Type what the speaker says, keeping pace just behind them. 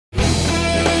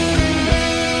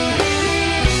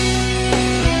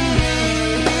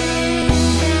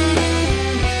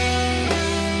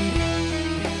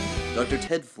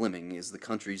Ted Fleming is the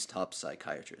country's top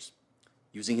psychiatrist.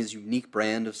 Using his unique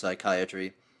brand of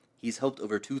psychiatry, he's helped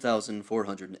over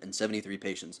 2,473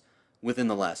 patients within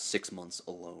the last 6 months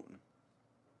alone.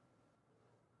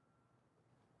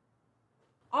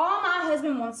 All my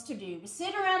husband wants to do is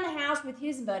sit around the house with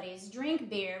his buddies, drink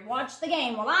beer, watch the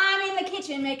game while I'm in the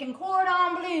kitchen making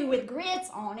cordon bleu with grits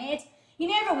on it. He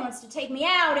never wants to take me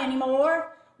out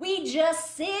anymore. We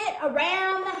just sit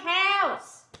around the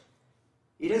house.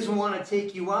 He doesn't want to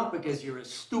take you out because you're a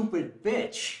stupid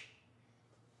bitch.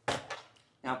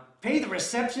 Now pay the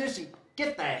receptionist and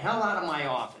get the hell out of my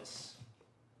office.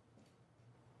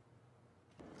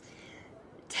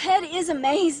 Ted is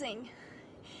amazing.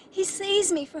 He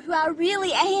sees me for who I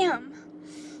really am.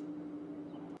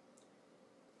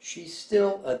 She's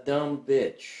still a dumb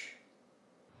bitch.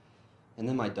 And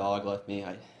then my dog left me.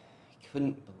 I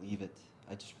couldn't believe it.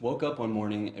 I just woke up one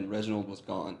morning and Reginald was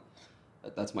gone.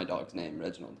 That's my dog's name,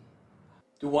 Reginald.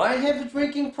 Do I have a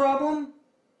drinking problem?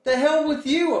 The hell with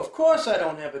you. Of course I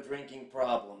don't have a drinking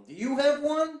problem. Do you have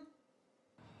one?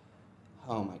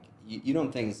 Oh my, you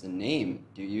don't think it's the name,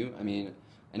 do you? I mean,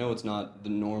 I know it's not the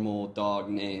normal dog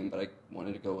name, but I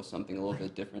wanted to go with something a little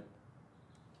bit different.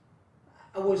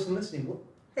 I wasn't listening.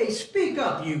 Hey, speak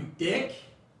up, you dick.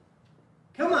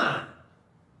 Come on.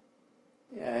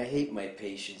 Yeah, I hate my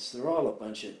patients. They're all a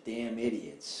bunch of damn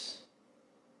idiots.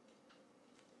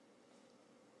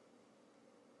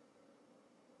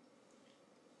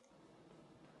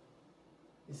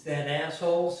 Is that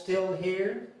asshole still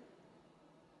here?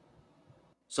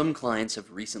 Some clients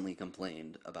have recently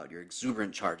complained about your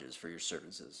exuberant charges for your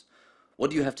services. What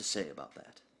do you have to say about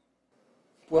that?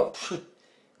 Well,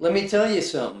 let me tell you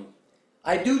something.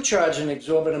 I do charge an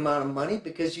exorbitant amount of money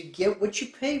because you get what you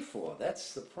pay for.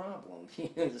 That's the problem. You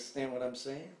understand what I'm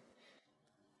saying?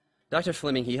 Dr.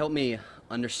 Fleming, he helped me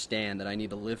understand that I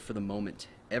need to live for the moment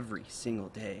every single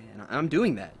day. And I'm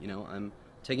doing that, you know. I'm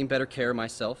taking better care of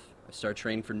myself. I started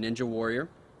training for Ninja Warrior.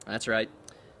 That's right,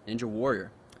 Ninja Warrior.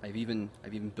 I've even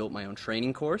built my own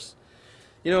training course.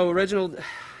 You know, Reginald,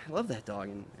 I love that dog,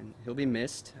 and he'll be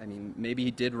missed. I mean, maybe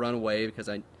he did run away because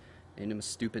I named him a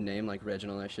stupid name like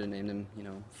Reginald. I should have named him, you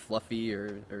know, Fluffy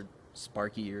or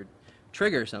Sparky or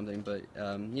Trigger or something. But,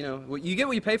 you know, you get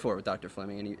what you pay for with Dr.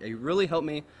 Fleming, and he really helped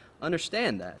me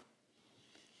understand that.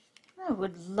 I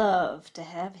would love to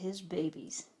have his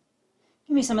babies.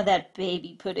 Give me some of that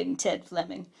baby pudding, Ted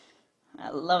Fleming. I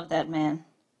love that man.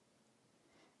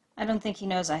 I don't think he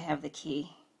knows I have the key.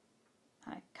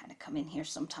 I kind of come in here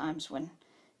sometimes when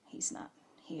he's not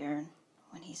here and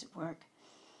when he's at work.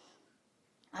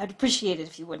 I'd appreciate it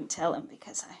if you wouldn't tell him,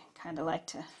 because I kind of like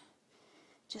to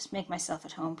just make myself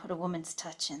at home, put a woman's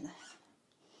touch in the...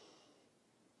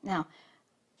 Now,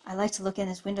 I like to look in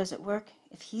his windows at work.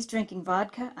 If he's drinking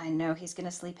vodka, I know he's going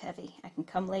to sleep heavy. I can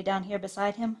come lay down here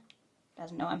beside him.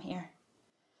 Doesn't know I'm here.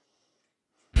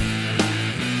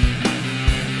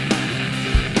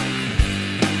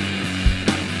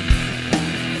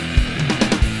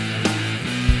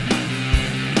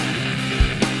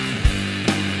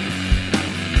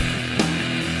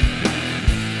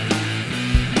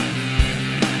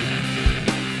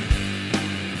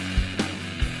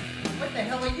 What the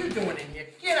hell are you doing in here?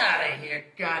 Get out of here,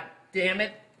 God damn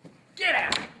it! Get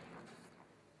out!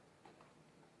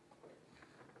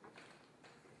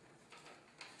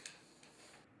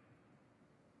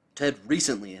 Ted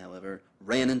recently, however,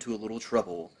 ran into a little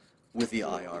trouble with the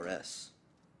IRS.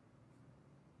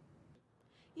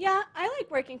 Yeah, I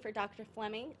like working for Dr.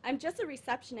 Fleming. I'm just a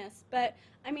receptionist, but,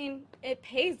 I mean, it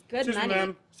pays good Excuse me, money.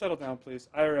 ma'am. Settle down, please.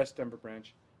 IRS Denver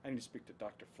branch. I need to speak to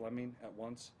Dr. Fleming at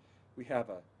once. We have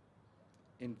a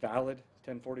invalid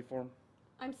 1040 form.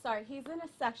 I'm sorry, he's in a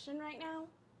session right now.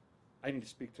 I need to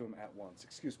speak to him at once.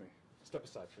 Excuse me. Step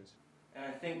aside, please. And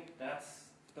I think that's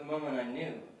the moment I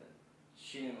knew that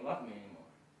she didn't love me anymore.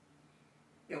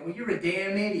 Yeah, well, you're a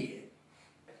damn idiot.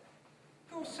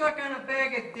 Go suck on a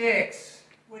bag of dicks.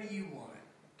 What do you want?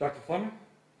 Dr. Fleming?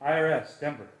 IRS,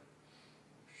 Denver.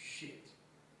 Shit.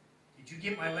 Did you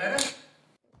get my letter?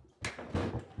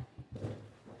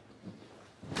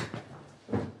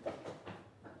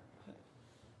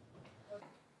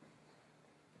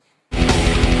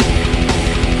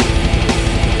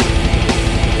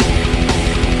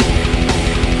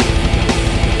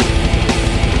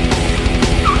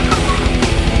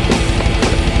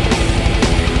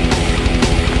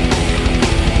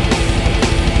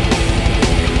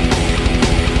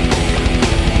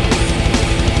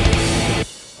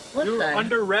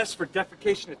 Under arrest for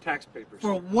defecation of tax papers.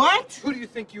 For what? Who do you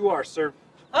think you are, sir?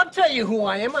 I'll tell you who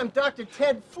I am. I'm Dr.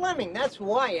 Ted Fleming. That's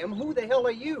who I am. Who the hell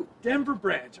are you? Denver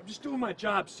branch. I'm just doing my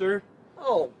job, sir.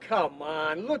 Oh, come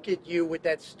on. Look at you with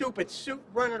that stupid suit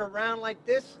running around like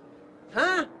this.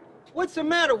 Huh? What's the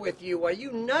matter with you? Are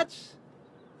you nuts?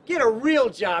 Get a real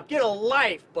job. Get a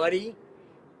life, buddy.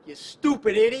 You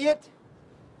stupid idiot.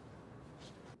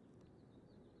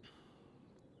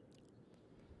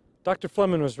 Dr.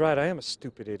 Fleming was right. I am a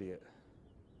stupid idiot.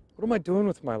 What am I doing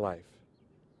with my life?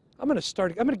 I'm gonna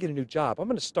get a new job. I'm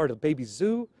gonna start a baby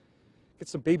zoo, get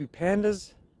some baby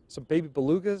pandas, some baby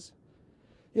belugas.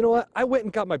 You know what? I went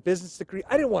and got my business degree.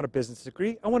 I didn't want a business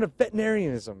degree. I wanted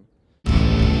veterinarianism.